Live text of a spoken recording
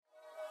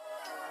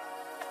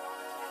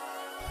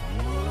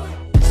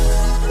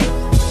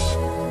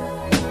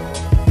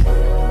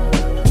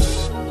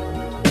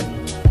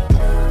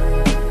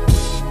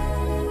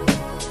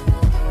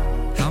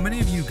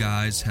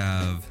guys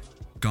have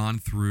gone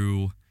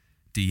through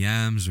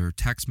DMs or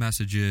text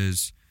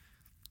messages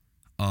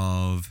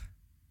of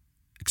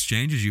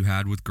exchanges you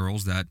had with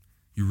girls that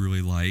you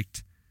really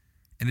liked,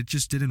 and it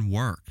just didn't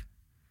work.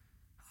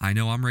 I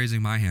know I'm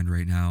raising my hand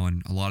right now,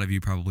 and a lot of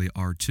you probably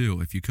are too,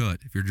 if you could.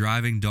 If you're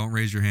driving, don't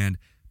raise your hand.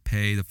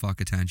 Pay the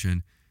fuck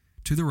attention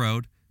to the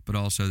road, but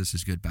also this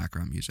is good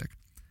background music.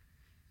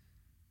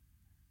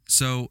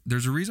 So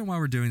there's a reason why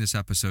we're doing this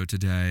episode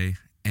today,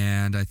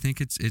 and I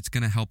think it's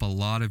going to help a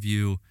lot of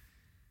you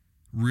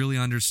really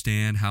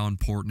understand how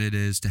important it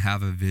is to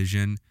have a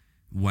vision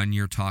when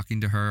you're talking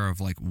to her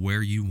of like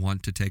where you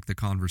want to take the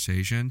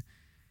conversation.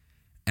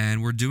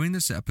 And we're doing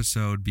this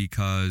episode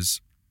because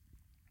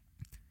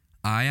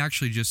I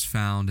actually just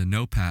found a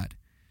notepad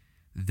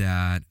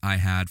that I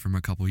had from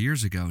a couple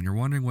years ago, and you're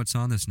wondering what's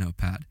on this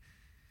notepad.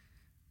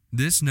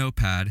 This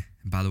notepad,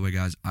 and by the way,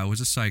 guys, I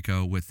was a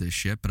psycho with this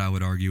shit, but I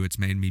would argue it's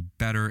made me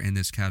better in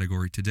this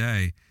category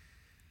today.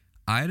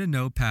 I had a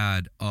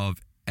notepad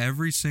of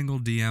every single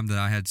DM that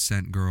I had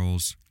sent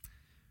girls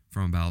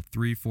from about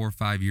 3, 4,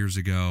 5 years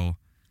ago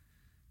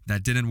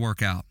that didn't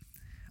work out.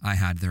 I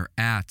had their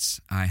ats,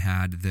 I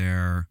had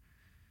their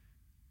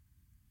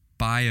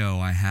bio,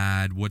 I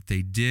had what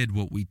they did,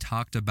 what we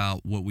talked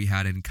about, what we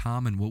had in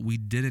common, what we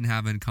didn't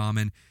have in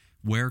common,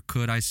 where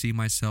could I see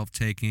myself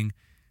taking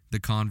the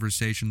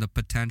conversation, the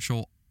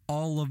potential,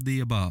 all of the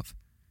above.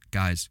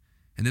 Guys,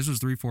 and this was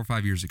 3, 4,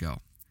 5 years ago.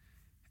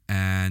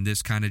 And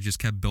this kind of just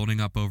kept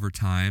building up over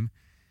time.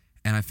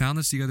 And I found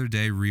this the other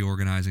day,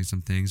 reorganizing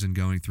some things and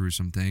going through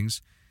some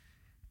things.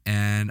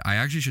 And I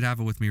actually should have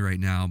it with me right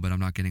now, but I'm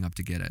not getting up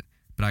to get it.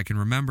 But I can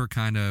remember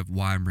kind of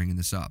why I'm bringing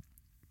this up.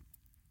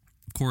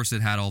 Of course,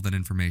 it had all that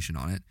information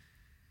on it.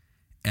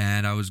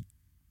 And I was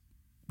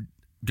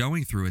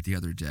going through it the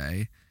other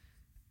day.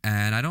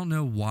 And I don't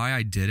know why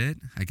I did it.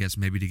 I guess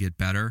maybe to get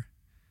better.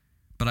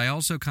 But I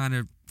also kind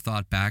of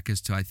thought back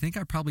as to, I think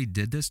I probably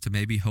did this to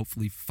maybe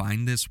hopefully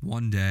find this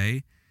one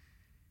day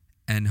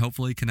and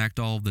hopefully connect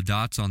all of the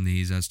dots on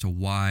these as to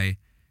why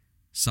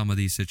some of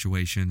these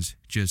situations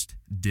just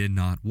did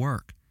not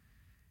work.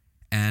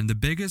 And the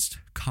biggest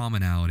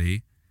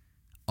commonality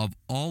of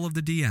all of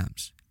the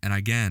DMs, and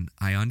again,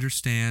 I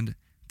understand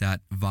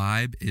that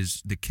vibe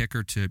is the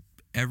kicker to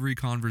every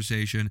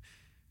conversation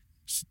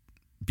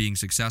being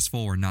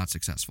successful or not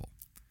successful.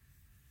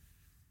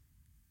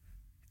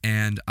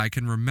 And I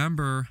can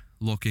remember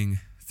looking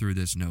through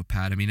this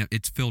notepad. I mean,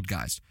 it's filled,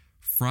 guys.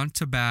 Front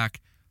to back,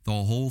 the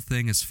whole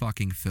thing is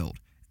fucking filled.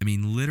 I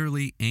mean,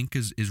 literally, ink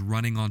is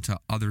running onto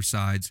other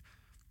sides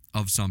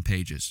of some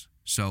pages.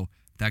 So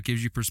that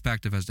gives you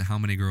perspective as to how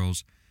many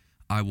girls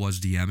I was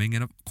DMing,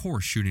 and of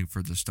course, shooting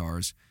for the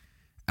stars,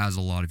 as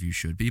a lot of you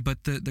should be.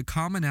 But the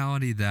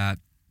commonality that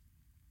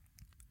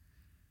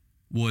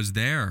was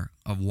there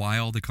of why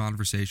all the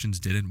conversations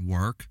didn't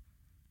work,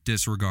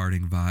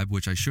 disregarding vibe,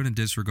 which I shouldn't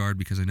disregard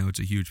because I know it's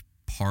a huge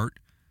part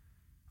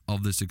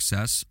of the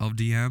success of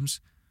DMs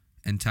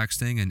and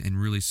texting and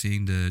really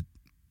seeing to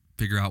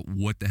figure out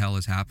what the hell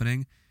is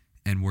happening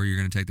and where you're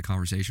going to take the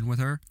conversation with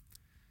her.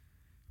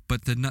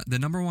 But the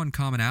number one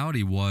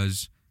commonality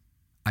was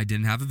I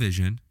didn't have a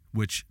vision,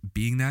 which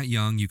being that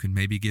young, you can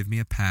maybe give me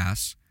a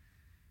pass,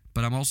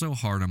 but I'm also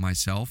hard on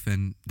myself,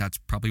 and that's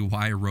probably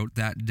why I wrote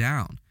that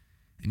down.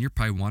 And you're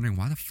probably wondering,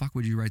 why the fuck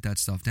would you write that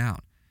stuff down?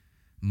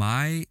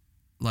 My,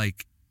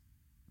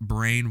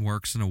 brain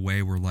works in a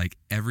way where,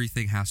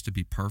 everything has to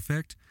be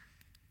perfect,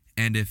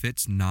 and if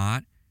it's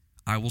not,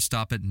 I will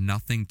stop at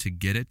nothing to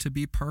get it to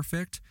be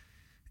perfect.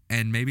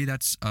 And maybe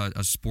that's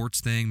a sports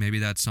thing. Maybe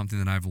that's something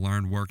that I've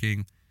learned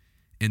working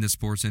in the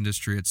sports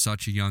industry at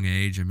such a young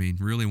age. I mean,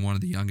 really one of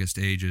the youngest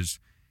ages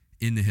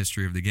in the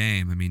history of the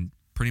game. I mean,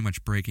 pretty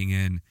much breaking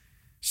in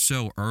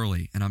so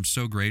early, and I'm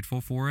so grateful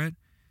for it.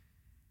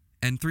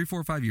 And 3,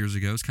 4, 5 years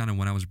ago is kind of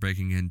when I was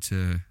breaking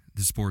into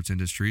the sports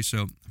industry.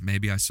 So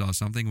maybe I saw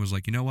something, was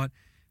like, you know what?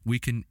 We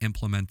can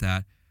implement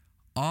that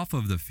off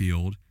of the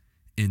field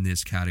in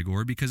this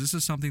category because this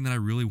is something that I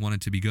really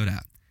wanted to be good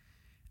at.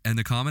 And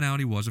the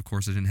commonality was, of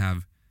course, I didn't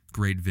have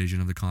great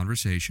vision of the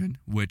conversation,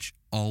 which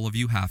all of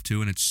you have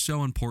to, and it's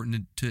so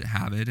important to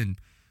have it, and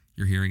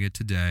you're hearing it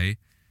today.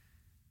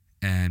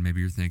 And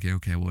maybe you're thinking,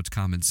 okay, well, it's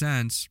common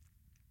sense.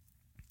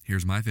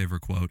 Here's my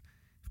favorite quote.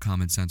 If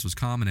common sense was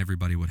common,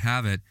 everybody would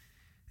have it.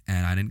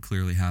 And I didn't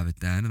clearly have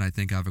it then, and I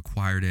think I've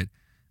acquired it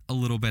a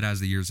little bit as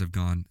the years have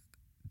gone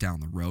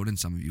down the road, and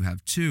some of you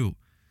have too.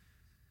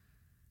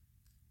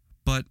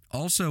 But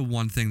also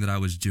one thing that I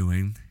was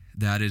doing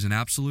that is an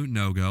absolute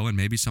no-go, and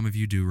maybe some of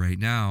you do right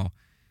now,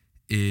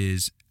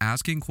 is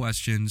asking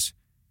questions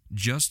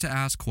just to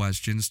ask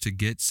questions to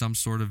get some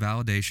sort of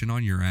validation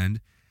on your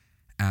end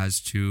as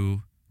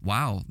to,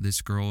 wow,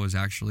 this girl is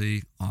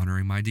actually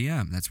honoring my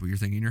DM. That's what you're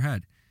thinking in your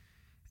head.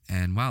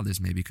 And wow, this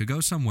maybe could go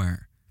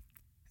somewhere.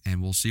 And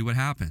we'll see what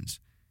happens.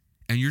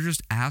 And you're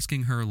just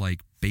asking her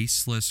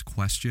baseless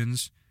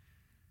questions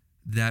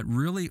that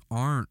really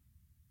aren't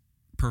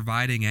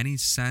providing any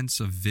sense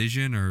of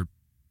vision or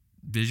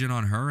vision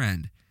on her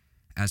end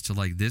as to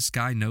this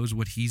guy knows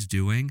what he's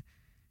doing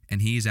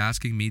And he's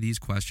asking me these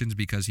questions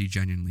because he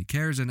genuinely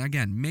cares. And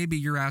again, maybe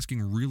you're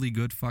asking really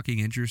good fucking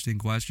interesting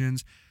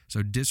questions,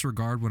 so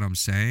disregard what I'm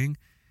saying.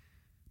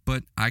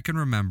 But I can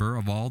remember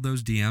of all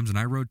those DMs, and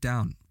I wrote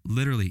down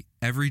literally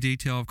every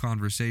detail of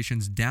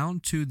conversations down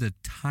to the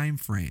time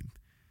frame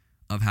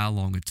of how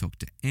long it took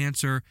to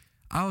answer.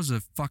 I was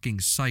a fucking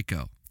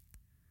psycho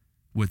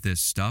with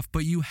this stuff,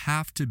 but you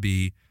have to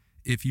be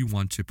if you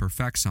want to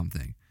perfect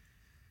something.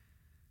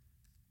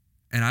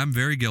 And I'm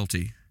very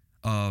guilty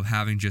of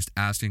having just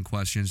asking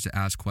questions to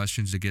ask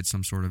questions to get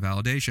some sort of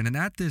validation. And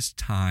at this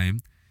time,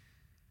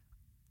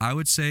 I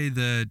would say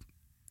the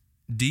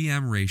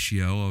DM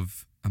ratio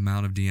of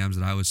amount of DMs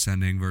that I was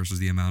sending versus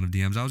the amount of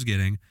DMs I was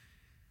getting,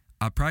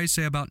 I'd probably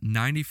say about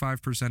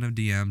 95% of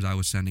DMs I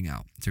was sending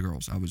out to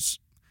girls. I was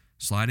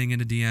sliding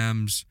into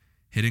DMs,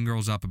 hitting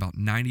girls up about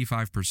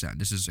 95%.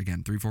 This is,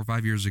 again, 3, 4,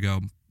 5 years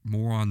ago,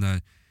 more on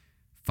the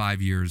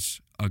 5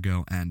 years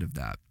ago end of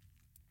that.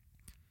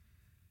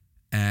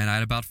 And I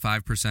had about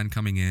 5%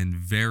 coming in.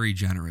 Very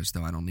generous,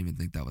 though. I don't even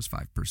think that was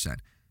 5%.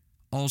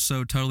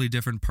 Also, totally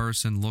different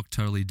person, looked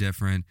totally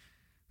different.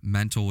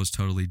 Mental was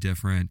totally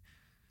different.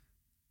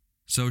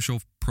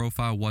 Social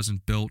profile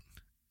wasn't built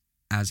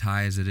as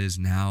high as it is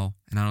now,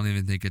 and I don't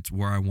even think it's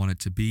where I want it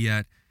to be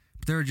yet.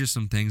 But there are just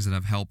some things that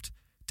have helped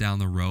down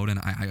the road, and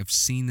I've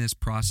seen this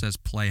process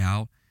play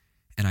out,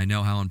 and I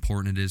know how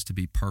important it is to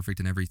be perfect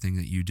in everything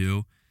that you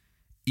do.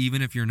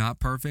 Even if you're not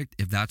perfect,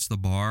 if that's the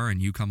bar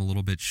and you come a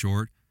little bit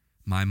short,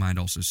 my mind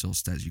also still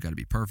says you got to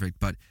be perfect,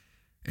 but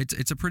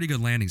it's a pretty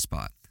good landing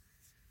spot.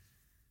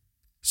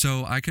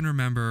 So I can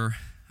remember,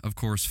 of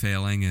course,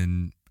 failing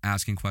and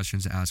asking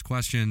questions to ask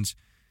questions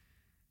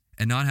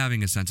and not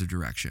having a sense of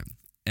direction.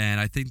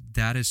 And I think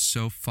that is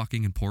so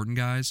fucking important,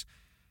 guys.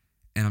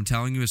 And I'm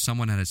telling you, as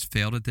someone that has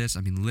failed at this,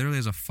 I mean, literally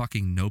as a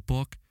fucking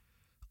notebook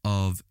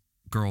of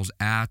girls'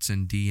 ats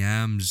and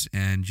DMs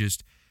and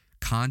just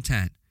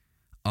content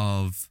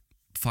of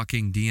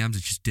fucking DMs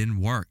that just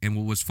didn't work. And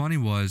what was funny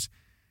was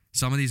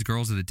some of these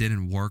girls that it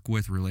didn't work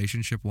with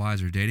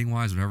relationship-wise or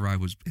dating-wise, whatever I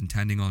was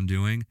intending on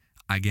doing,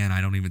 again,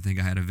 I don't even think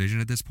I had a vision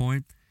at this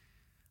point,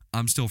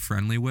 I'm still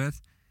friendly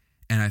with.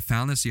 And I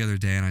found this the other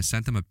day, and I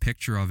sent them a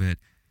picture of it,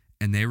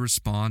 and they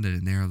responded,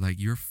 and they were like,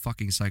 "You're a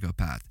fucking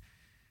psychopath."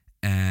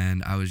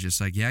 And I was just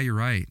like, yeah, you're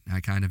right. I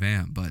kind of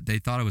am. But they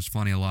thought it was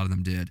funny. A lot of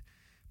them did.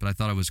 But I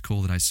thought it was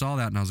cool that I saw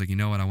that, and I was like, you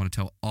know what? I want to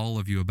tell all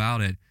of you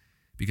about it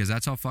because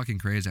that's how fucking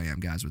crazy I am,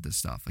 guys, with this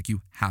stuff. Like,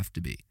 you have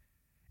to be.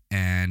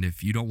 And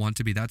if you don't want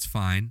to be, that's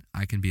fine.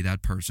 I can be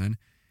that person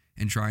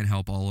and try and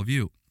help all of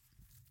you.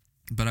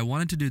 But I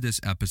wanted to do this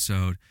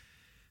episode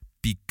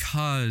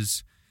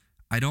because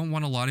I don't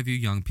want a lot of you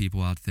young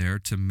people out there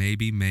to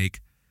maybe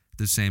make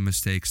the same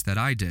mistakes that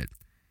I did.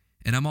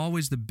 And I'm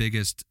always the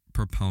biggest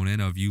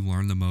proponent of you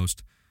learn the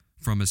most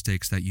from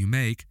mistakes that you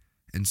make,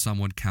 and some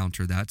would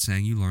counter that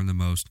saying you learn the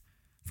most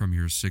from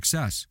your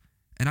success.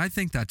 And I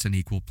think that's an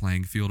equal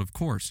playing field, of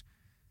course.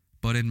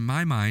 But in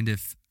my mind,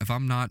 if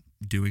I'm not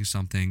doing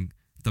something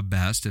the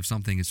best, if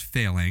something is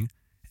failing,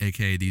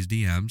 aka these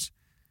DMs,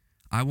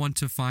 I want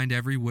to find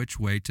every which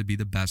way to be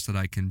the best that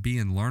I can be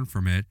and learn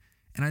from it.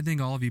 And I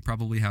think all of you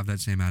probably have that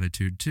same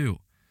attitude too.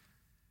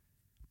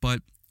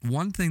 But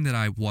one thing that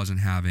I wasn't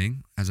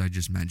having, as I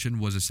just mentioned,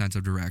 was a sense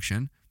of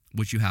direction,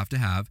 which you have to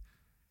have,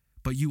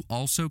 but you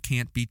also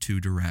can't be too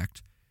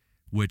direct,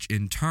 which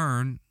in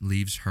turn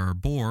leaves her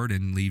bored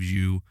and leaves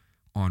you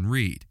on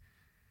read.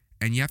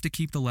 And you have to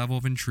keep the level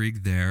of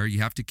intrigue there. You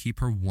have to keep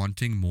her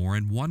wanting more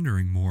and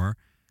wondering more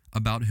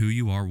about who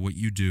you are, what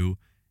you do,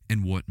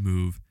 and what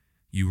move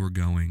you are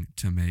going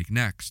to make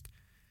next.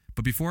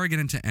 But before I get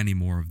into any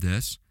more of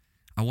this,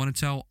 I want to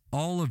tell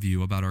all of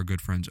you about our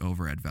good friends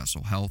over at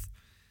Vessel Health.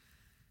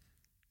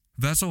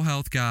 Vessel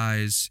Health,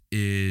 guys,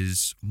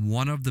 is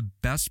one of the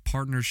best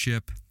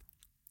partnership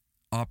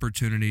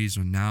opportunities,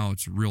 and now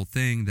it's a real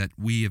thing that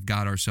we have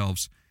got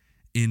ourselves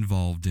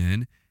involved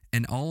in,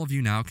 and all of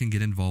you now can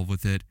get involved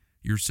with it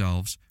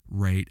yourselves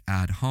right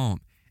at home.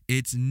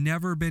 It's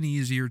never been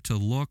easier to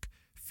look,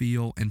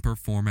 feel, and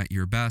perform at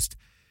your best.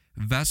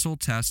 Vessel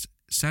tests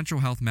central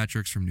health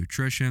metrics from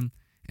nutrition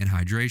and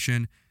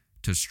hydration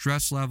to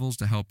stress levels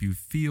to help you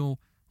feel,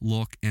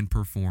 look, and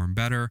perform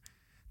better.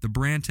 The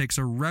brand takes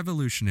a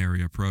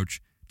revolutionary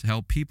approach to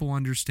help people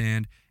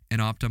understand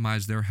and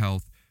optimize their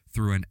health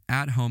through an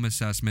at-home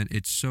assessment.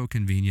 It's so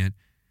convenient,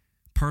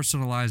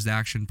 personalized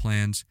action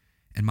plans,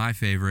 and my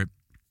favorite,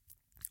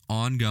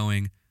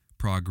 ongoing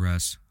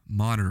progress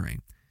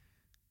monitoring.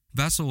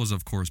 Vessel is,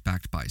 of course,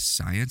 backed by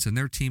science, and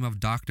their team of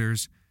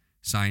doctors,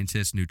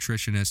 scientists,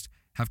 nutritionists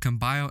have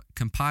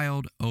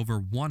compiled over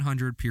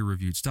 100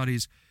 peer-reviewed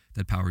studies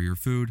that power your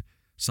food,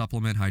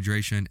 supplement,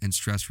 hydration, and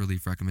stress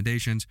relief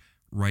recommendations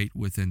right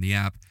within the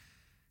app.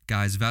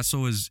 Guys,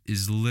 Vessel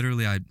is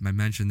literally, I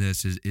mentioned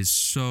this, is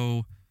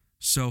so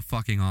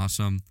fucking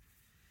awesome.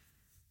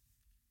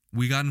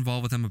 We got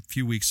involved with them a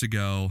few weeks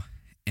ago,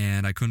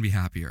 and I couldn't be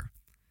happier.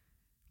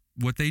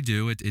 What they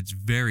do, it's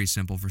very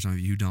simple for some of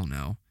you who don't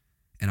know,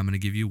 and I'm going to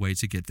give you ways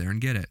to get there and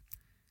get it.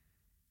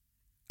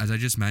 As I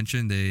just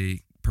mentioned,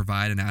 they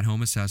provide an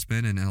at-home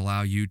assessment and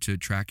allow you to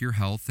track your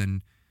health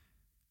and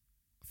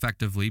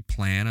effectively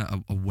plan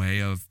a way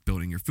of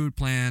building your food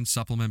plan,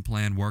 supplement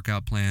plan,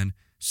 workout plan,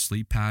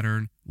 sleep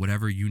pattern,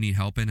 whatever you need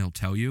help in, it'll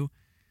tell you.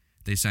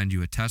 They send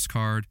you a test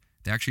card.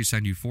 They actually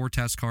send you 4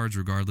 test cards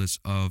regardless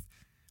of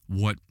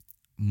what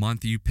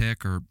month you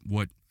pick, or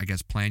what, I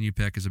guess, plan you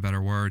pick is a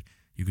better word.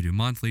 You could do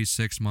monthly,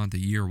 6 month, a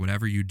year,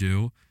 whatever you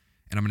do.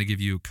 And I'm going to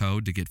give you a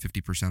code to get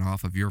 50%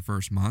 off of your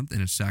first month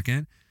in a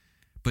second.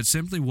 But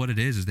simply what it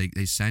is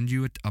they send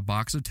you a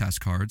box of test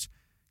cards.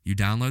 You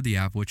download the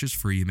app, which is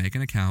free. You make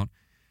an account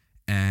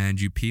and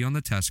you pee on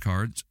the test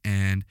cards.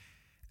 And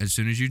as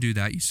soon as you do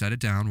that, you set it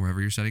down wherever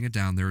you're setting it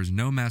down. There is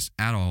no mess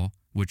at all,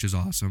 which is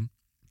awesome.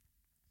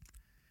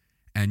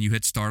 And you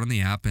hit start on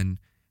the app. And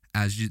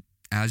as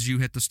you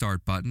hit the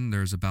start button,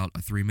 there's about a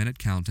 3-minute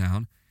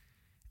countdown.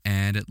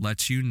 And it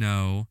lets you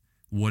know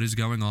what is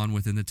going on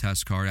within the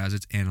test card as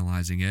it's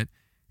analyzing it.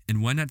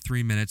 And when that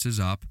 3 minutes is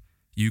up,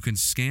 you can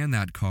scan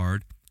that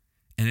card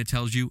and it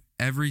tells you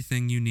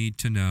everything you need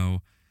to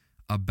know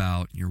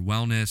about your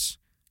wellness,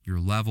 your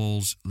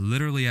levels,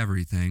 literally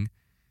everything.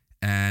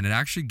 And it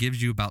actually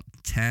gives you about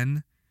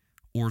 10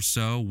 or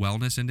so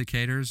wellness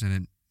indicators,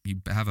 and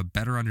you have a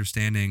better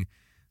understanding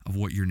of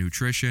what your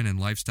nutrition and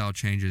lifestyle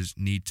changes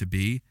need to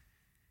be.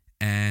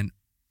 And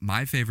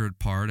my favorite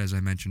part, as I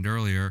mentioned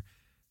earlier,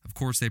 of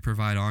course, they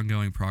provide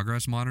ongoing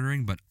progress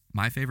monitoring, but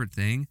my favorite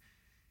thing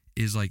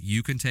is like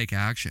you can take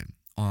action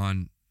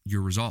on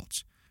your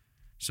results.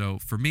 So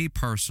for me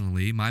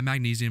personally, my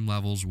magnesium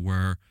levels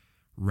were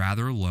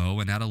rather low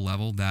and at a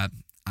level that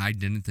I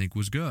didn't think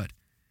was good.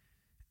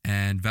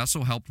 And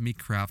Vessel helped me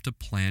craft a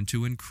plan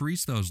to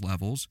increase those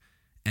levels.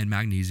 And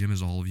magnesium,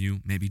 as all of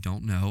you maybe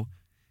don't know,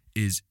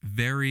 is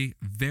very,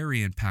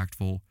 very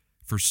impactful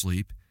for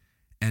sleep.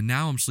 And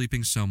now I'm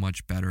sleeping so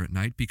much better at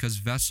night because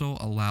Vessel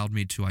allowed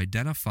me to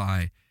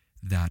identify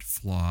that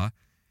flaw,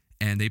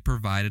 and they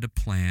provided a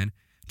plan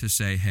to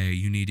say, hey,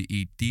 you need to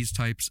eat these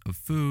types of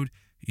food,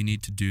 you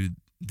need to do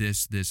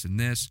this, this, and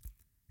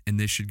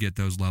this should get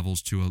those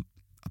levels to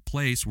a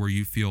place where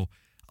you feel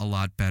a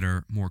lot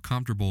better, more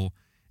comfortable,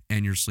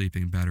 and you're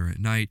sleeping better at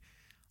night.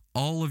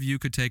 All of you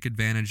could take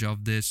advantage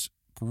of this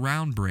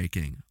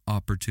groundbreaking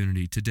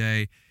opportunity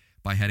today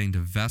by heading to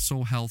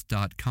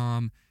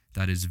vesselhealth.com.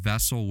 That is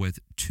Vessel with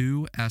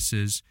 2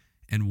 S's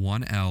and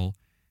 1 L,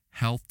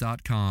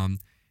 health.com,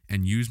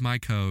 and use my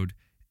code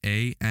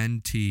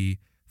ANT50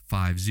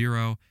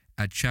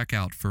 at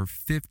checkout for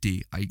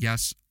 50.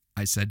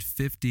 I said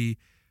 50%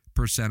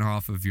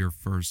 off of your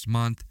first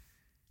month,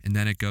 and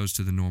then it goes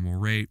to the normal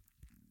rate.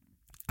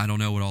 I don't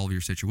know what all of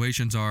your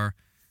situations are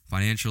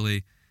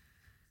financially.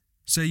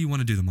 Say you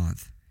want to do the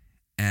month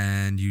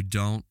and you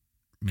don't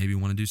maybe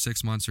want to do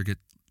 6 months or get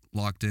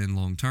locked in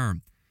long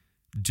term.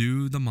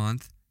 Do the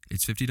month.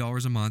 It's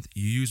 $50 a month.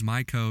 You use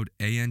my code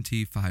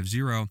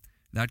ANT50.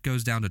 That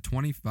goes down to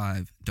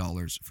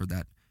 $25 for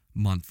that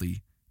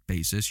monthly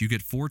basis. You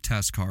get 4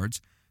 test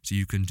cards, so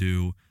you can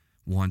do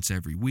once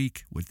every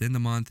week within the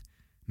month,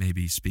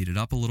 maybe speed it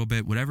up a little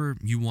bit, whatever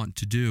you want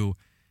to do.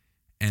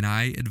 And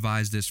I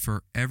advise this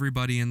for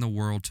everybody in the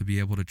world to be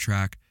able to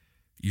track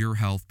your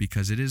health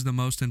because it is the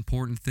most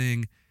important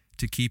thing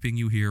to keeping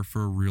you here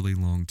for a really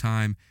long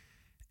time.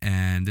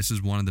 And this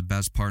is one of the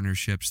best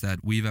partnerships that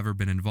we've ever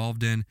been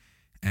involved in.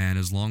 And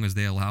as long as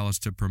they allow us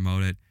to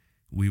promote it,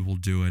 we will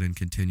do it and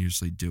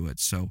continuously do it.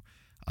 So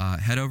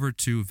head over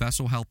to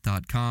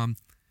vesselhealth.com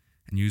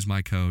and use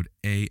my code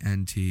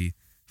ANT50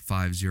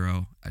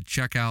 at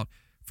checkout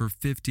for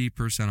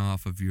 50%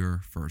 off of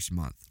your first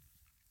month.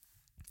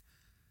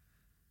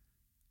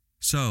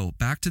 So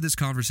back to this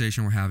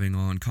conversation we're having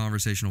on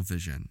conversational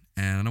vision.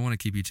 And I don't want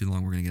to keep you too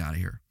long. We're going to get out of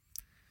here.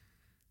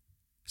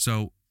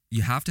 So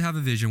you have to have a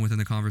vision within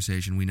the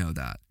conversation. We know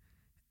that.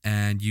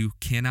 And you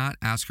cannot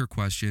ask her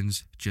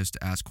questions just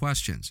to ask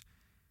questions.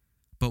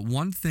 But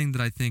one thing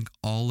that I think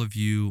all of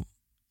you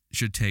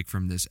should take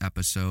from this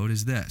episode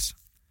is this.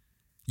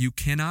 You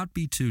cannot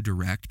be too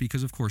direct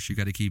because, of course, you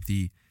got to keep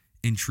the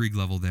intrigue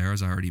level there,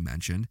 as I already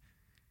mentioned.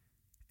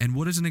 And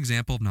what is an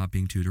example of not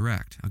being too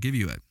direct? I'll give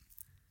you it.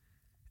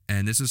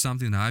 And this is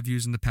something that I've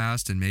used in the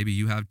past, and maybe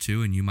you have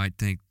too, and you might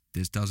think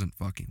this doesn't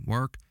fucking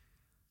work.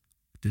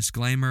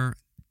 Disclaimer,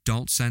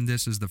 don't send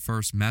this as the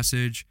first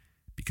message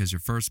because your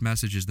first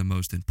message is the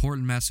most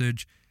important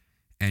message,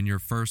 and your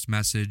first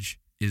message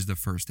is the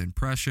first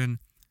impression,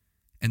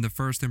 and the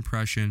first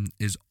impression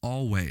is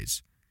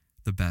always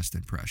the best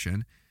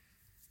impression.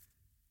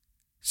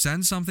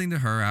 Send something to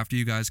her after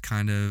you guys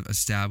kind of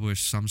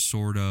establish some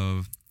sort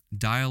of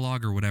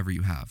dialogue or whatever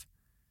you have.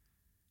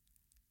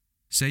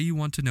 Say you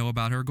want to know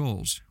about her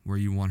goals, where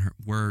you want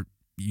to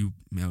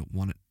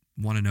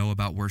know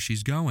about where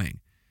she's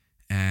going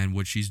and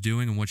what she's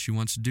doing and what she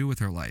wants to do with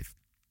her life.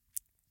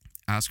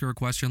 Ask her a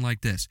question like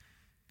this.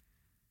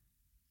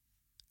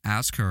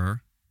 Ask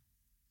her,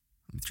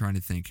 I'm trying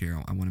to think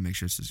here. I want to make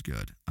sure this is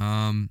good.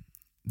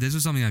 This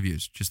is something I've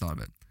used, just thought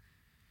of it.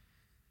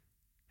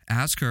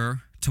 Ask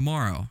her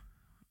tomorrow,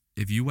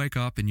 if you wake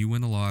up and you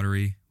win the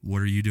lottery,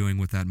 what are you doing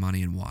with that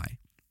money and why?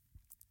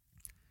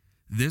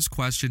 This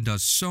question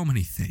does so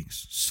many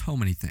things, so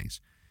many things.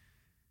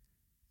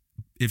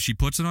 If she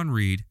puts it on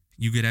read,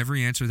 you get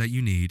every answer that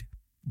you need.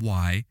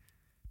 Why?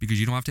 Because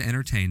you don't have to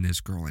entertain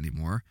this girl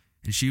anymore.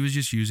 And she was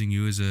just using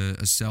you as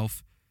a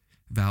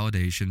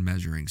self-validation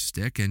measuring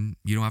stick, and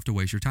you don't have to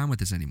waste your time with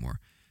this anymore.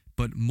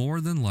 But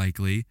more than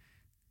likely,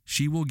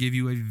 she will give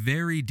you a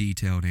very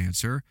detailed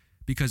answer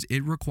because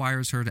it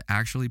requires her to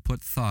actually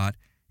put thought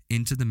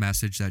into the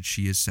message that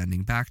she is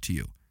sending back to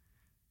you.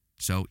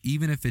 So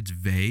even if it's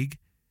vague,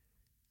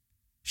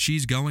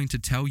 she's going to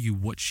tell you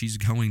what she's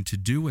going to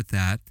do with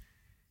that.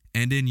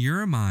 And in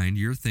your mind,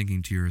 you're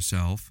thinking to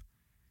yourself,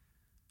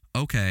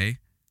 okay,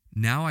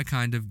 now I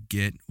kind of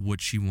get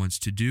what she wants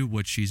to do,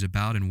 what she's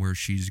about, and where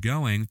she's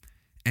going.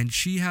 And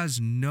she has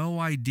no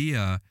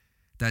idea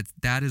that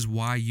that is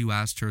why you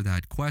asked her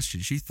that question.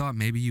 She thought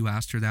maybe you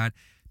asked her that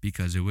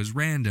because it was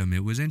random,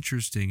 it was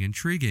interesting,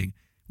 intriguing,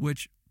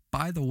 which,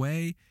 by the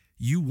way,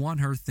 you want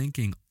her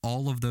thinking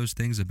all of those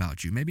things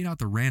about you. Maybe not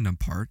the random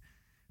part,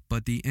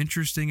 but the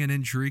interesting and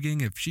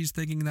intriguing, if she's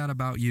thinking that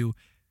about you,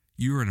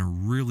 you're in a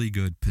really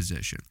good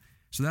position.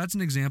 So that's an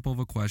example of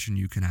a question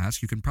you can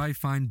ask. You can probably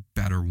find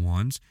better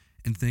ones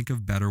and think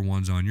of better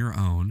ones on your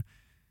own.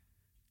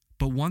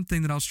 But one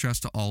thing that I'll stress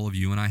to all of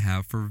you, and I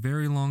have for a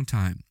very long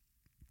time,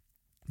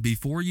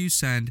 before you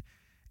send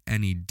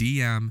any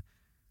DM,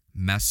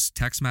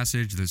 text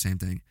message, the same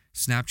thing,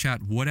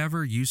 Snapchat,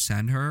 whatever you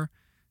send her,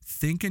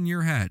 think in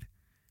your head,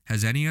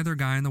 has any other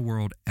guy in the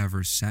world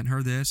ever sent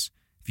her this?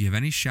 If you have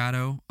any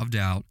shadow of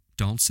doubt,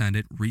 don't send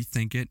it,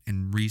 rethink it,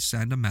 and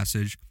resend a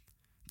message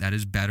that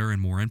is better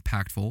and more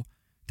impactful,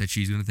 that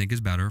she's going to think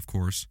is better, of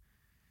course.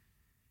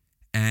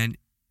 And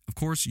of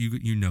course,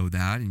 you know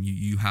that, and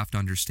you have to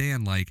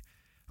understand, like,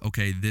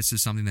 okay, this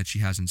is something that she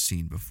hasn't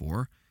seen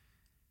before.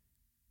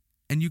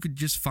 And you could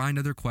just find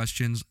other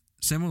questions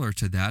similar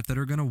to that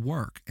are going to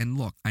work. And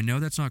look, I know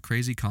that's not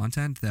crazy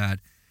content that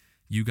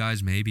you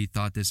guys maybe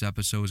thought this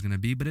episode was going to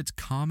be, but it's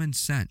common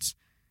sense.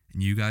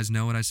 And you guys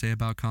know what I say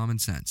about common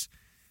sense.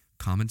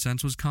 Common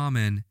sense was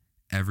common.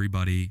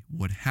 Everybody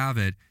would have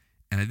it.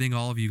 And I think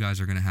all of you guys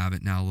are going to have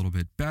it now a little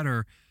bit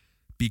better,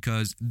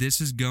 because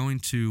this is going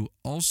to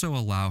also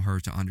allow her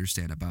to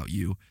understand about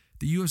you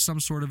that you have some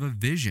sort of a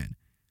vision,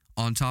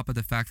 on top of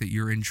the fact that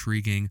you're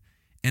intriguing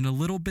and a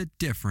little bit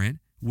different,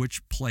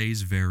 which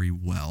plays very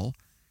well.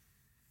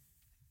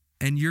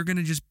 And you're going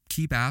to just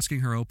keep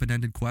asking her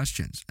open-ended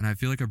questions. And I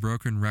feel like a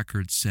broken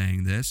record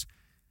saying this,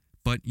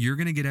 but you're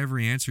going to get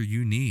every answer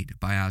you need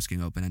by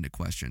asking open-ended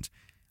questions.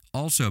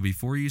 Also,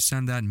 before you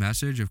send that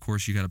message, of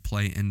course, you got to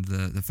play in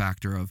the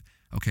factor of,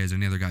 okay, has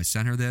any other guy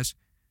sent her this?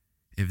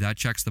 If that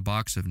checks the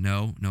box of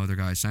no other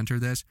guy sent her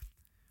this,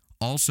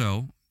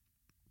 also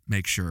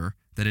make sure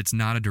that it's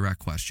not a direct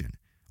question,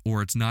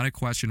 or it's not a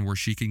question where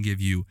she can give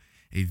you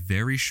a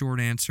very short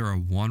answer, a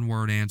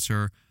one-word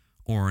answer,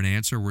 or an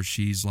answer where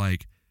she's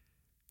like, ...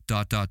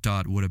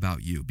 what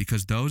about you?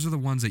 Because those are the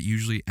ones that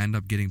usually end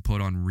up getting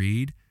put on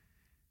read,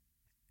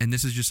 and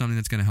this is just something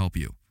that's going to help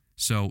you.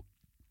 So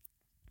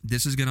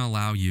this is going to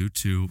allow you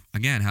to,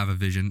 again, have a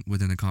vision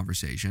within the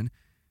conversation,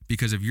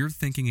 because if you're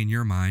thinking in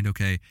your mind,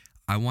 okay,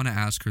 I want to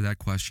ask her that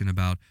question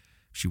about,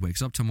 she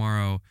wakes up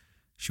tomorrow,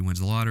 she wins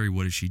the lottery,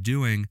 what is she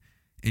doing?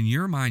 In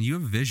your mind, you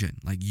have a vision.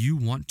 Like, you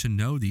want to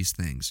know these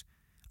things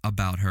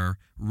about her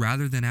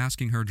rather than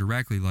asking her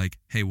directly, like,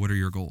 hey, what are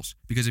your goals?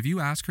 Because if you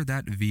ask her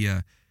that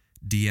via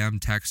DM,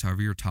 text,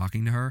 however you're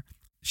talking to her,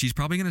 she's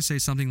probably going to say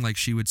something like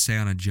she would say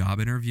on a job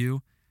interview,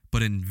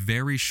 but in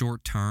very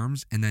short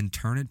terms, and then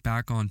turn it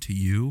back onto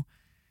you.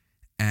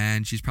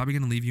 And she's probably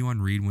going to leave you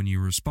on read when you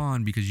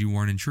respond because you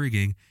weren't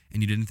intriguing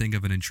and you didn't think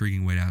of an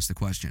intriguing way to ask the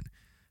question.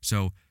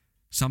 So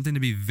something to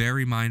be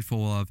very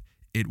mindful of.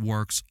 It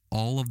works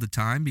all of the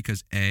time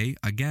because A,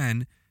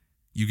 again,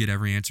 you get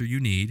every answer you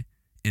need,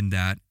 in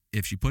that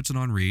if she puts it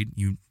on read,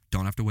 you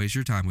don't have to waste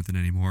your time with it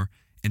anymore.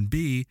 And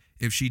B,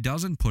 if she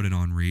doesn't put it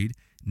on read,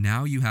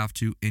 now you have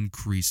to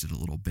increase it a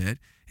little bit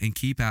and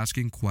keep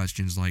asking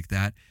questions like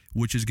that,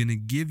 which is going to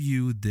give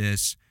you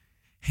this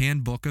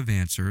handbook of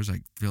answers. I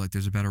feel like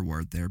there's a better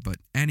word there. But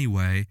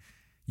anyway,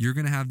 you're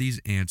going to have these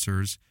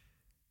answers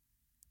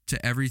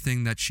to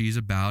everything that she's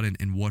about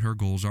and what her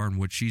goals are and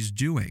what she's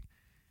doing.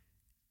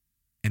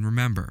 And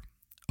remember,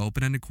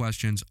 open-ended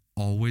questions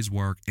always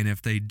work. And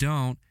if they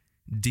don't,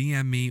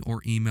 DM me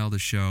or email the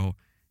show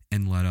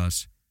and let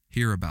us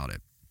hear about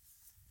it.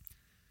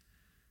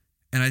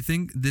 And I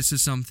think this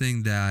is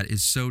something that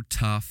is so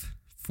tough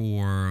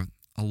for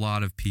a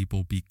lot of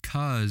people,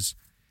 because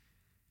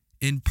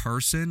in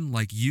person,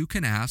 like, you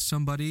can ask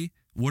somebody,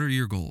 what are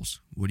your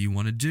goals? What do you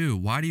want to do?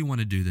 Why do you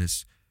want to do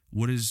this?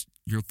 What is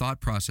your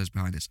thought process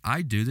behind this?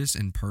 I do this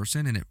in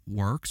person and it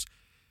works,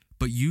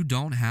 but you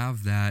don't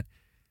have that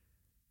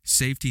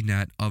safety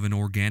net of an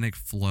organic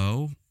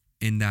flow,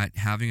 in that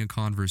having a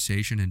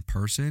conversation in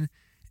person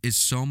is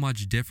so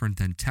much different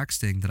than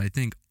texting, that I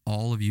think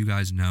all of you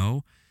guys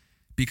know,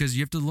 because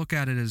you have to look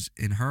at it as,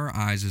 in her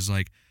eyes, as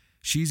like,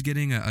 she's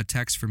getting a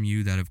text from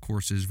you that of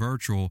course is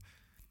virtual,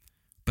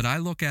 but I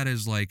look at it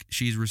as like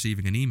she's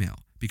receiving an email,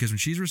 Because when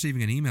she's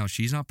receiving an email,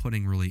 she's not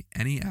putting really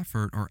any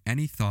effort or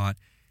any thought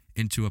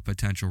into a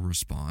potential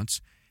response.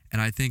 And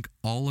I think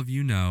all of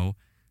you know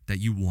that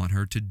you want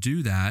her to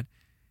do that.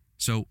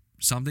 So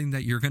something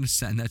that you're going to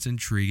send that's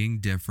intriguing,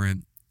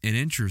 different, and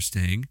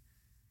interesting.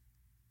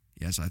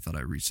 Yes, I thought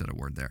I reset a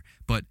word there.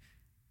 But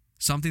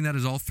something that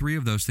is all three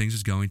of those things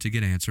is going to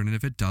get answered. And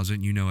if it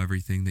doesn't, you know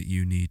everything that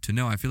you need to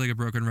know. I feel like a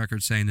broken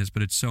record saying this,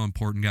 but it's so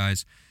important,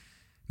 guys.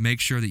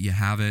 Make sure that you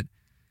have it.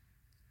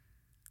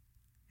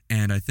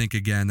 And I think,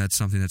 again, that's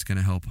something that's going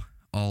to help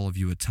all of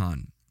you a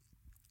ton.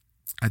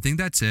 I think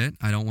that's it.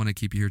 I don't want to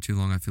keep you here too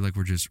long. I feel like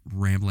we're just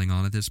rambling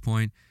on at this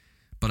point.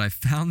 But I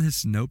found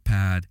this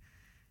notepad,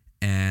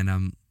 and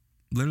I'm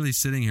literally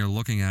sitting here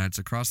looking at it. It's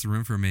across the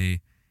room from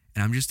me,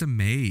 and I'm just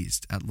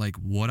amazed at like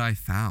what I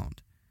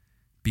found,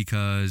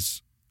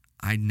 because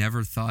I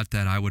never thought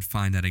that I would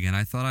find that again.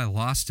 I thought I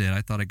lost it.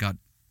 I thought it got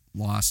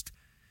lost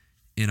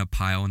in a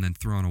pile and then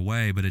thrown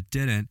away, but it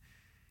didn't.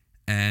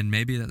 And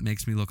maybe that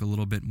makes me look a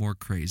little bit more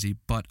crazy,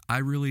 but I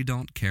really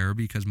don't care,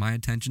 because my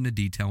attention to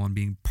detail on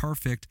being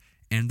perfect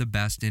and the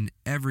best in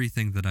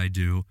everything that I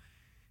do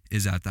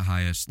is at the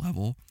highest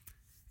level.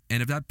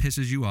 And if that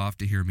pisses you off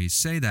to hear me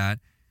say that,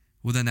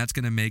 well, then that's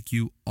going to make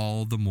you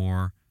all the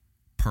more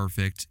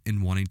perfect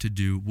in wanting to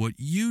do what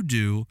you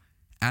do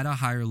at a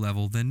higher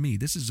level than me.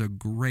 This is a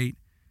great,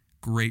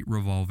 great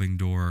revolving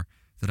door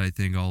that I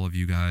think all of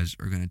you guys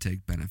are going to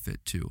take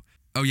benefit to.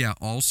 Oh yeah,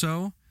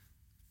 also,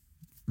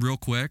 real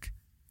quick,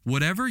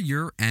 whatever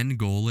your end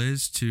goal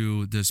is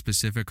to the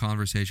specific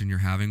conversation you're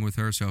having with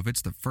her, so if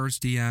it's the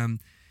first DM,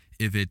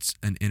 if it's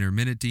an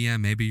intermittent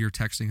DM, maybe you're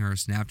texting her or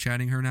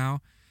Snapchatting her now,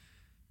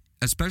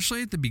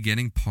 especially at the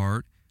beginning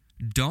part,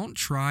 don't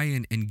try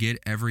and get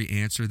every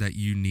answer that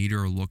you need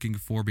or are looking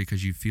for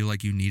because you feel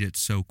like you need it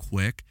so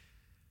quick.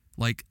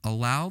 Like,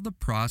 allow the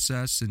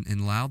process and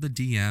allow the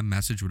DM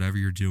message, whatever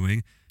you're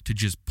doing, to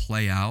just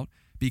play out,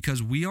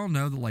 because we all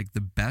know that like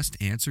the best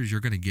answers you're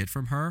going to get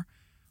from her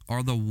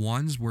are the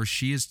ones where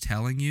she is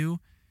telling you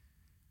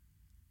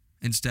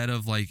instead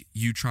of like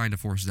you trying to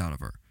force it out of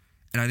her.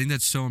 And I think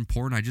that's so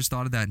important. I just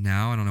thought of that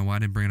now. I don't know why I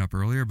didn't bring it up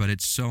earlier, but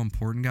it's so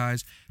important,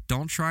 guys.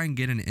 Don't try and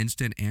get an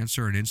instant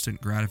answer, an instant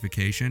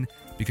gratification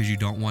because you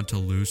don't want to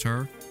lose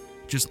her.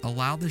 Just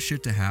allow this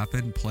shit to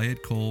happen, play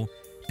it cool,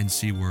 and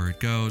see where it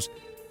goes.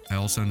 I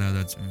also know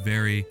that's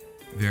very,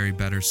 very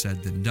better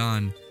said than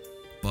done,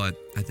 but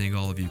I think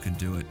all of you can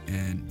do it,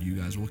 and you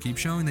guys will keep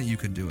showing that you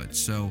can do it.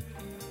 So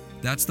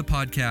that's the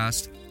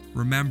podcast.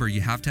 Remember, you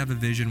have to have a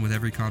vision with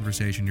every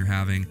conversation you're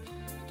having,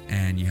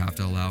 and you have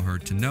to allow her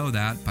to know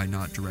that by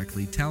not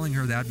directly telling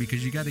her that,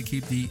 because you got to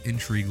keep the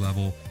intrigue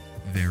level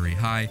very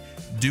high.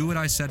 Do what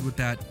I said with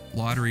that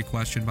lottery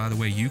question, by the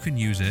way. You can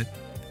use it.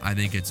 I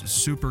think it's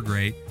super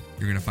great.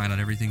 You're going to find out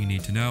everything you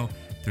need to know.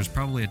 There's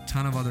probably a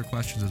ton of other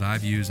questions that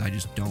I've used. I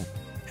just don't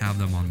have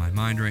them on my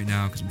mind right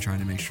now because I'm trying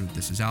to make sure that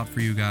this is out for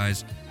you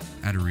guys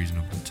at a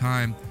reasonable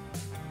time.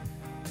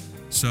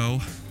 So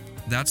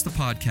that's the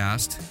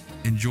podcast.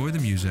 Enjoy the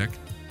music,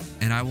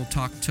 and I will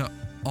talk to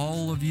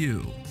all of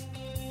you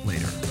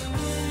later.